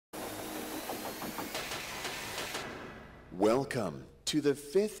Welcome to the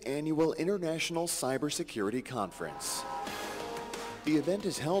 5th Annual International Cybersecurity Conference. The event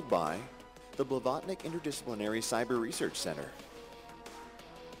is held by the Blavatnik Interdisciplinary Cyber Research Center,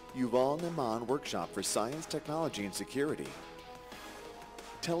 Yuval Workshop for Science, Technology, and Security,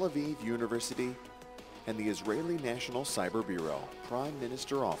 Tel Aviv University, and the Israeli National Cyber Bureau, Prime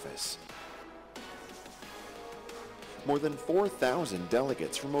Minister Office. More than 4,000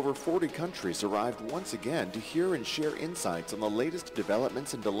 delegates from over 40 countries arrived once again to hear and share insights on the latest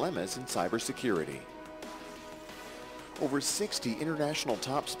developments and dilemmas in cybersecurity. Over 60 international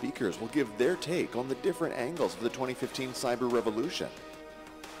top speakers will give their take on the different angles of the 2015 cyber revolution.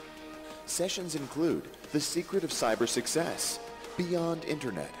 Sessions include The Secret of Cyber Success, Beyond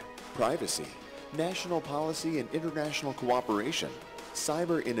Internet, Privacy, National Policy and International Cooperation,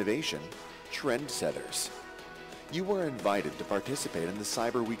 Cyber Innovation, Trendsetters. You are invited to participate in the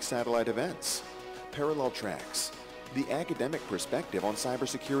Cyber Week satellite events, Parallel Tracks, the academic perspective on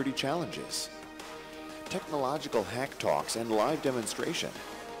cybersecurity challenges, technological hack talks and live demonstration,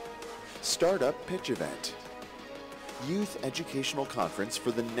 Startup Pitch Event, Youth Educational Conference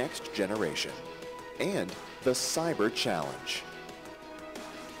for the Next Generation, and the Cyber Challenge.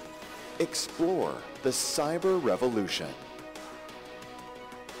 Explore the cyber revolution.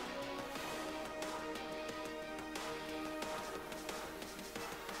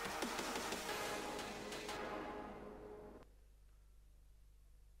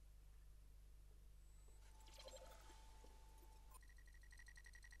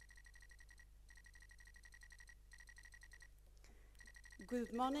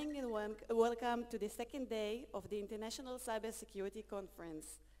 Good morning and welcome to the second day of the International Cybersecurity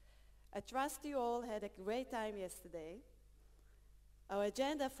Conference. I trust you all had a great time yesterday. Our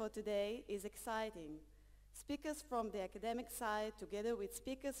agenda for today is exciting. Speakers from the academic side together with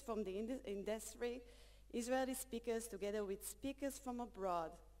speakers from the industry, Israeli speakers together with speakers from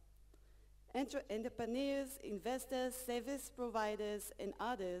abroad. Entrepreneurs, investors, service providers, and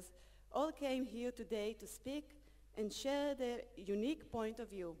others all came here today to speak and share their unique point of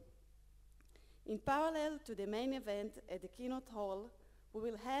view. In parallel to the main event at the keynote hall, we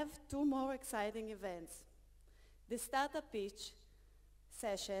will have two more exciting events. The Startup Pitch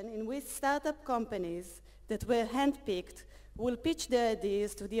session, in which startup companies that were handpicked will pitch their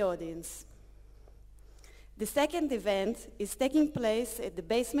ideas to the audience. The second event is taking place at the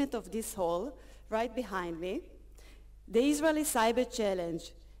basement of this hall, right behind me. The Israeli Cyber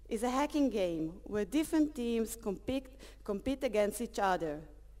Challenge is a hacking game where different teams compete against each other.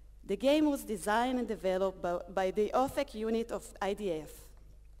 The game was designed and developed by the OFAC unit of IDF.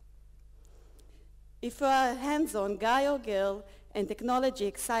 If you are a hands-on guy or girl and technology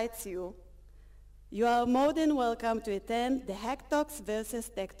excites you, you are more than welcome to attend the Hack Talks versus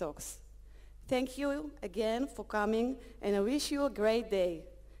Tech Talks. Thank you again for coming, and I wish you a great day.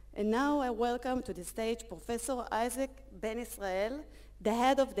 And now I welcome to the stage Professor Isaac Ben Israel, the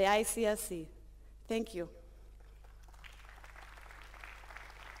head of the ICRC. Thank you.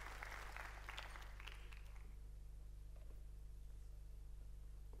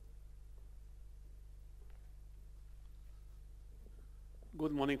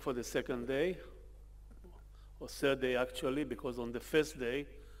 Good morning for the second day, or third day actually, because on the first day,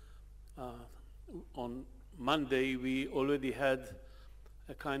 on Monday, we already had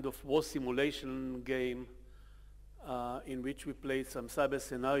a kind of war simulation game in which we played some cyber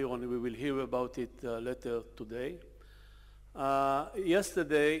scenario, and we will hear about it later today.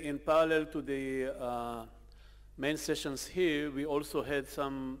 Yesterday, in parallel to the main sessions here, we also had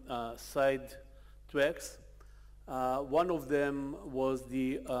some side tracks. One of them was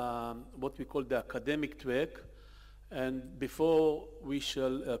the what we call the academic track, and before we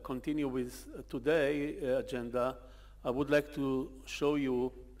shall continue with today's agenda, I would like to show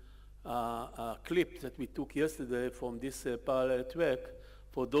you a clip that we took yesterday from this parallel track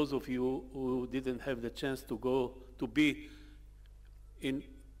for those of you who didn't have the chance to be in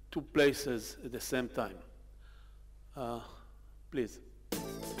two places at the same time. Please.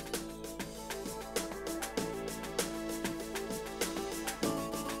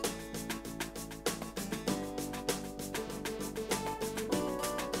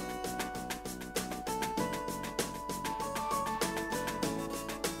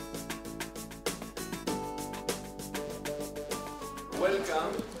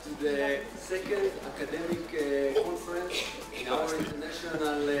 Welcome to the second academic conference in our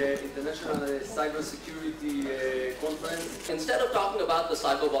international cybersecurity conference. Instead of talking about the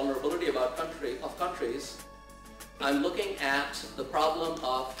cyber vulnerability of countries, I'm looking at the problem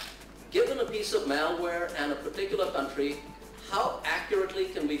of, given a piece of malware and a particular country, how accurately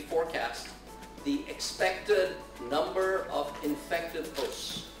can we forecast the expected number of infected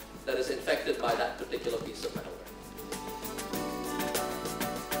hosts that is infected by that particular piece of malware.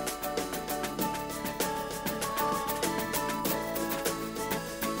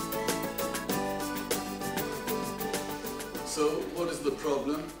 So what is the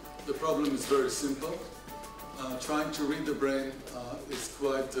problem? The problem is very simple. Trying to read the brain is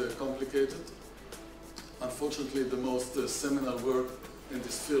quite complicated. Unfortunately, the most seminal work in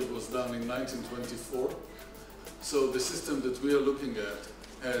this field was done in 1924. So the system that we are looking at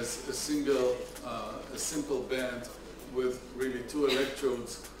has a simple band with really two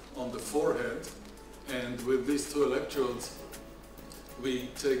electrodes on the forehead. And with these two electrodes, we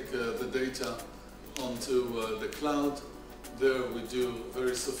take the data onto the cloud. There we do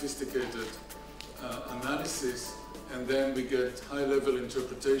very sophisticated analysis, and then we get high-level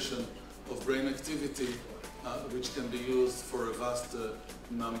interpretation of brain activity, which can be used for a vast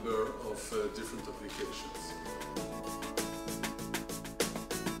number of different applications.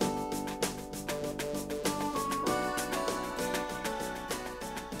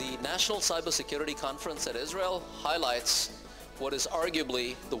 The National Cybersecurity Conference at Israel highlights what is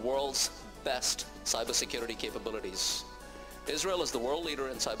arguably the world's best cybersecurity capabilities. Israel is the world leader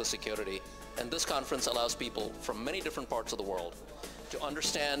in cybersecurity, and this conference allows people from many different parts of the world to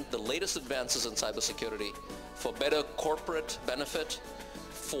understand the latest advances in cybersecurity for better corporate benefit,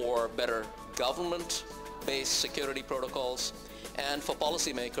 for better government-based security protocols, and for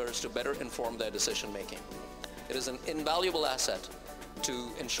policymakers to better inform their decision-making. It is an invaluable asset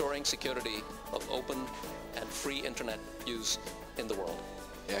to ensuring security of open and free internet use in the world.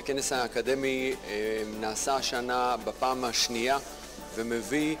 הכנס האקדמי נעשה השנה בפעם השנייה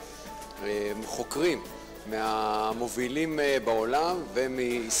ומביא חוקרים מהמובילים בעולם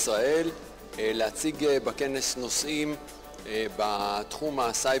ומישראל להציג בכנס נושאים בתחום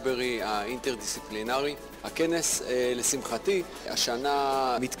הסייברי האינטרדיסציפלינרי. הכנס, לשמחתי,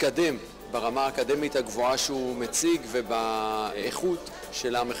 השנה מתקדם ברמה האקדמית הגבוהה שהוא מציג ובאיכות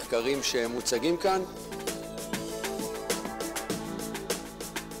של המחקרים שמוצגים כאן.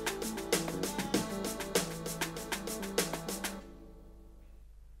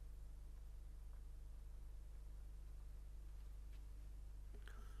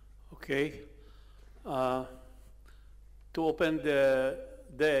 Okay. To open the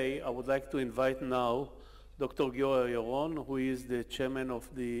day, I would like to invite now Dr. Giora Yaron, who is the chairman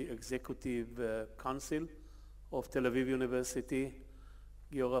of the Executive Council of Tel Aviv University.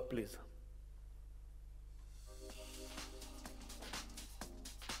 Giora, please.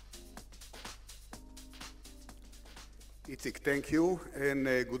 Itzik, thank you, and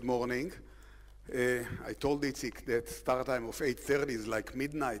good morning. I told Itzik that start time of 8:30 is like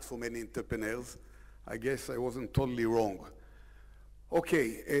midnight for many entrepreneurs. I guess I wasn't totally wrong.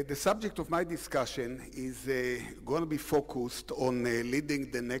 Okay, the subject of my discussion is going to be focused on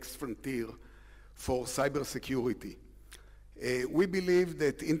leading the next frontier for cybersecurity. We believe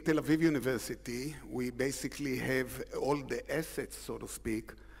that in Tel Aviv University, we basically have all the assets, so to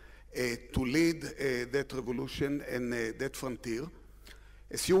speak, to lead that revolution and that frontier.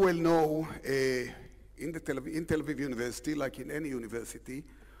 As you well know, in Tel Aviv University, like in any university,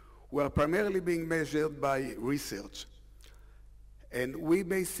 we are primarily being measured by research. And we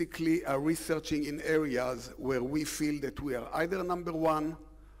basically are researching in areas where we feel that we are either number one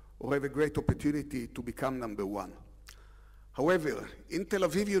or have a great opportunity to become number one. However, in Tel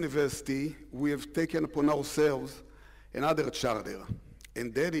Aviv University, we have taken upon ourselves another charter,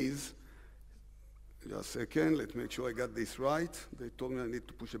 and that is, just a second, let's make sure I got this right. They told me I need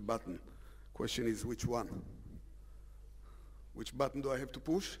to push a button. Question is, which one? Which button do I have to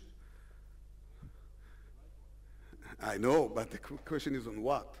push? I know, but the question is on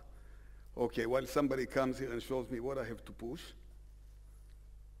what? Okay, while somebody comes here and shows me what I have to push,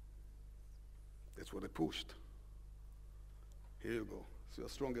 that's what I pushed. Here you go. So you're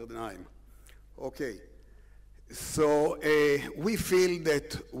stronger than I am. Okay. So we feel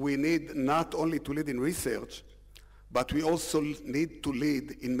that we need not only to lead in research, but we also need to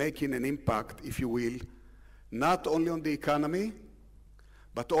lead in making an impact, if you will, not only on the economy,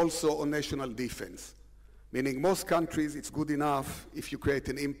 but also on national defense. Meaning most countries, it's good enough if you create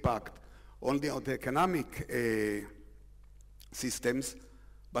an impact only on the economic systems,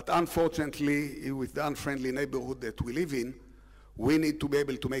 but unfortunately, with the unfriendly neighborhood that we live in, we need to be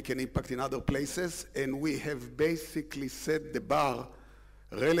able to make an impact in other places, and we have basically set the bar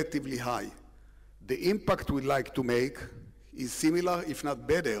relatively high. The impact we'd like to make is similar, if not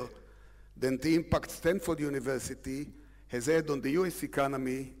better, than the impact Stanford University has had on the US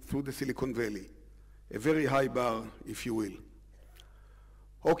economy through the Silicon Valley. A very high bar, if you will.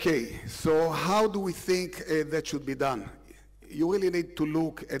 Okay, so how do we think that should be done? You really need to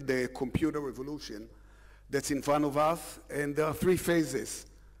look at the computer revolution that's in front of us, and there are three phases.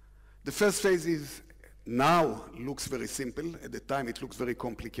 The first phase is now looks very simple. At the time, it looks very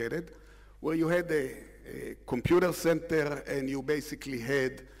complicated, where you had a computer center and you basically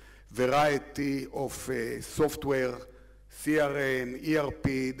had variety of software, CRM,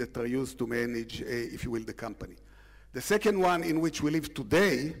 ERP that are used to manage, if you will, the company. The second one in which we live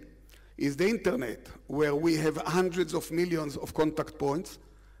today is the internet, where we have hundreds of millions of contact points,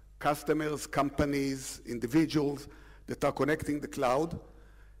 customers, companies, individuals that are connecting the cloud.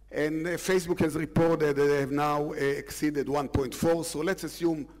 And Facebook has reported that they have now exceeded 1.4, so let's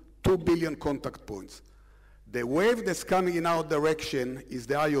assume 2 billion contact points. The wave that's coming in our direction is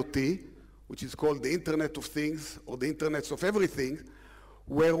the IoT, which is called the Internet of Things, or the Internet of Everything,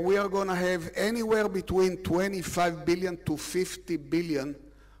 where we are going to have anywhere between 25 billion to 50 billion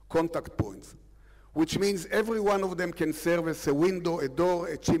contact points, which means every one of them can serve as a window, a door,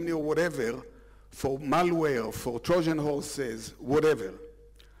 a chimney, or whatever, for malware, for Trojan horses, whatever.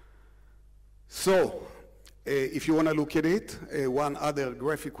 So, if you want to look at it, one other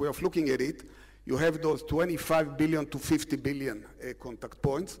graphic way of looking at it, you have those 25 billion to 50 billion contact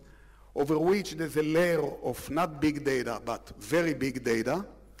points, over which there's a layer of not big data, but very big data,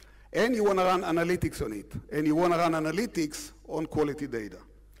 and you want to run analytics on it, and you want to run analytics on quality data.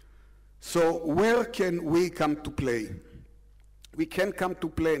 So where can we come to play? We can come to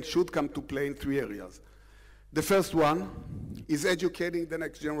play and should come to play in three areas. The first one is educating the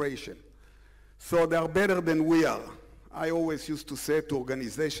next generation. So they are better than we are. I always used to say to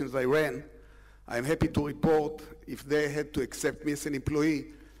organizations I ran, I'm happy to report if they had to accept me as an employee,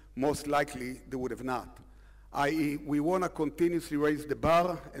 most likely they would have not. I.e., we want to continuously raise the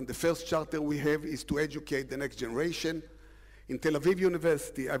bar, and the first charter we have is to educate the next generation. In Tel Aviv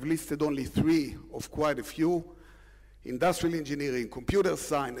University, I've listed only three of quite a few: industrial engineering, computer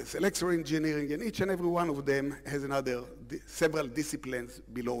science, electrical engineering, and each and every one of them has several disciplines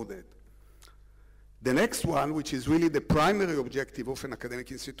below that. The next one, which is really the primary objective of an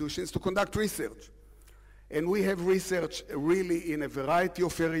academic institution, is to conduct research. And we have research really in a variety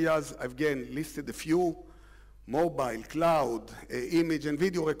of areas. I've again listed a few: mobile, cloud, image and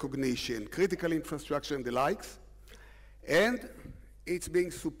video recognition, critical infrastructure, and the likes. And it's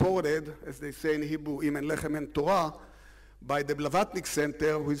being supported, as they say in Hebrew, Im en Lechem en Torah, by the Blavatnik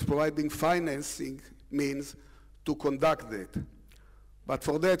Center, who is providing financing means to conduct that. But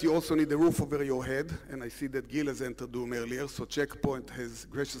for that, you also need a roof over your head, and I see that Gili has entered the room earlier, so Checkpoint has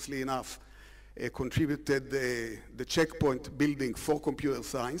graciously enough contributed the Checkpoint building for computer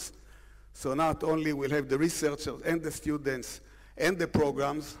science. So not only we'll have the researchers and the students and the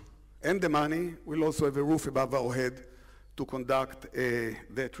programs and the money, we'll also have a roof above our head to conduct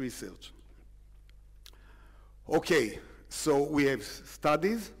that research. Okay, so we have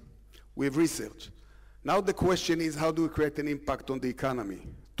studies, we have research. Now the question is, how do we create an impact on the economy?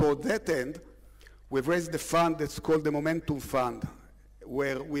 Toward that end, we've raised a fund that's called the Momentum Fund,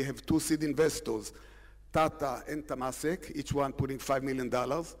 where we have two seed investors, Tata and Temasek, each one putting $5 million.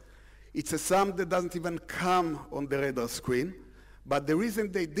 It's a sum that doesn't even come on the radar screen, but the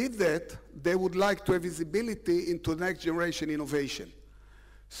reason they did that, they would like to have visibility into the next generation innovation.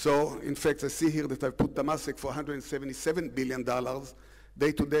 So, in fact, I see here that I've put Temasek for $177 billion.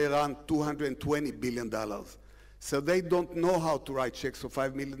 They today run $220 billion. So they don't know how to write checks of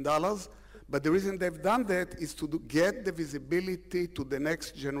 $5 million, but the reason they've done that is to get the visibility to the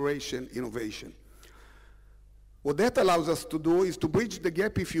next generation innovation. What that allows us to do is to bridge the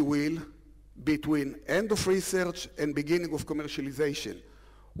gap, if you will, between end of research and beginning of commercialization,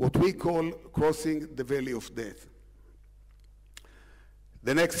 what we call crossing the valley of death.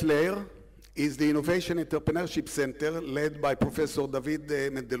 The next layer is the Innovation Entrepreneurship Center, led by Professor David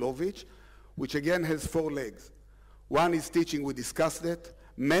Mendelovich, which again has four legs. One is teaching, we discussed that.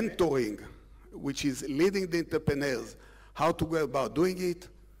 Mentoring, which is leading the entrepreneurs, how to go about doing it.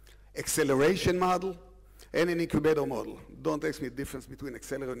 Acceleration model, and an incubator model. Don't ask me the difference between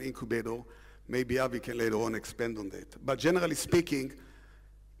accelerator and incubator. Maybe Avi can later on expand on that. But generally speaking,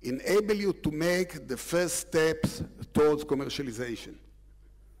 enable you to make the first steps towards commercialization.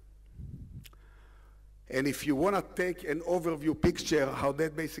 And if you want to take an overview picture how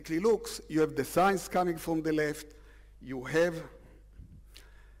that basically looks, you have the science coming from the left, you have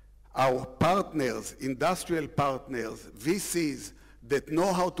our partners, industrial partners, VCs that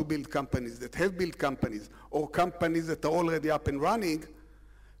know how to build companies, that have built companies, or companies that are already up and running,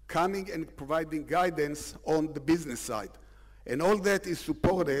 coming and providing guidance on the business side. And all that is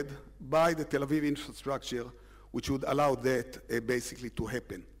supported by the Tel Aviv infrastructure, which would allow that basically to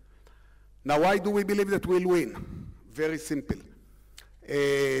happen. Now, why do we believe that we'll win? Very simple.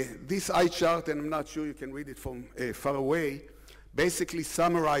 This eye chart, and I'm not sure you can read it from far away, basically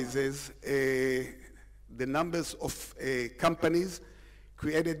summarizes the numbers of companies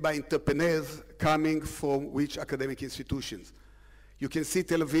created by entrepreneurs coming from which academic institutions. You can see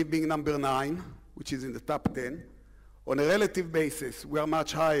Tel Aviv being number 9, which is in the top 10. On a relative basis, we are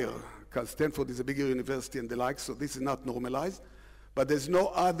much higher, because Stanford is a bigger university and the like, so this is not normalized. But there's no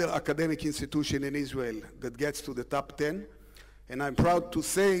other academic institution in Israel that gets to the top 10. And I'm proud to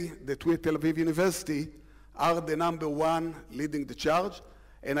say that we at Tel Aviv University are the number 1 leading the charge.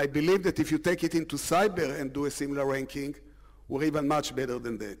 And I believe that if you take it into cyber and do a similar ranking, we're even much better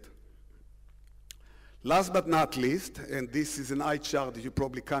than that. Last but not least, and this is an eye chart that you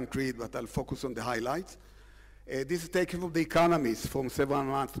probably can't read, but I'll focus on the highlights. This is taken from The Economist from several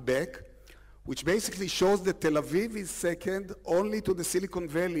months back, which basically shows that Tel Aviv is second only to the Silicon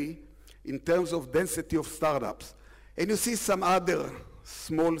Valley in terms of density of startups. And you see some other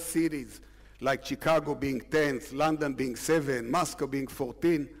small cities, like Chicago being 10th, London being 7, Moscow being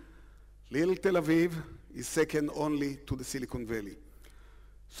 14. Little Tel Aviv is second only to the Silicon Valley.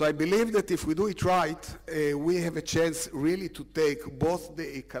 So I believe that if we do it right, we have a chance really to take both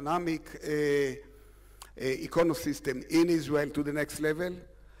the economic ecosystem in Israel to the next level,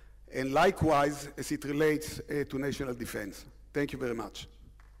 and likewise as it relates to national defense. Thank you very much.